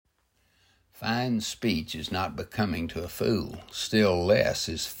Fine speech is not becoming to a fool, still less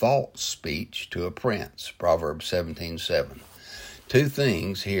is false speech to a prince. Proverbs 17:7. Two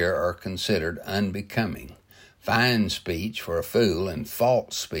things here are considered unbecoming: fine speech for a fool and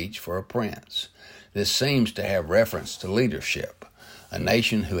false speech for a prince. This seems to have reference to leadership. A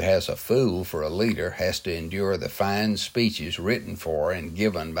nation who has a fool for a leader has to endure the fine speeches written for and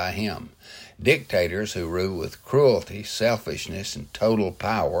given by him. Dictators who rule with cruelty, selfishness, and total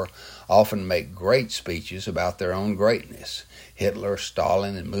power often make great speeches about their own greatness. Hitler,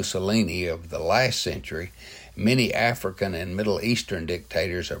 Stalin, and Mussolini of the last century, many African and Middle Eastern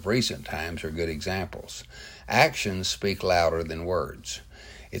dictators of recent times are good examples. Actions speak louder than words.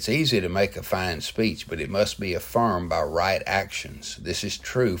 It's easy to make a fine speech, but it must be affirmed by right actions. This is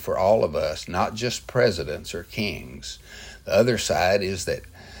true for all of us, not just presidents or kings. The other side is that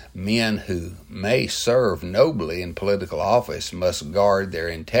men who may serve nobly in political office must guard their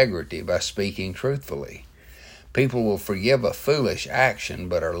integrity by speaking truthfully. People will forgive a foolish action,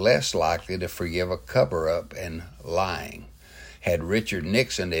 but are less likely to forgive a cover-up and lying. Had Richard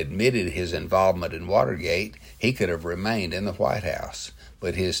Nixon admitted his involvement in Watergate, he could have remained in the White House,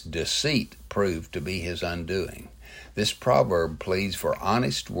 but his deceit proved to be his undoing. This proverb pleads for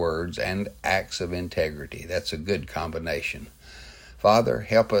honest words and acts of integrity. That's a good combination. Father,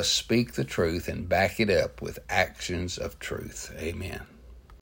 help us speak the truth and back it up with actions of truth. Amen.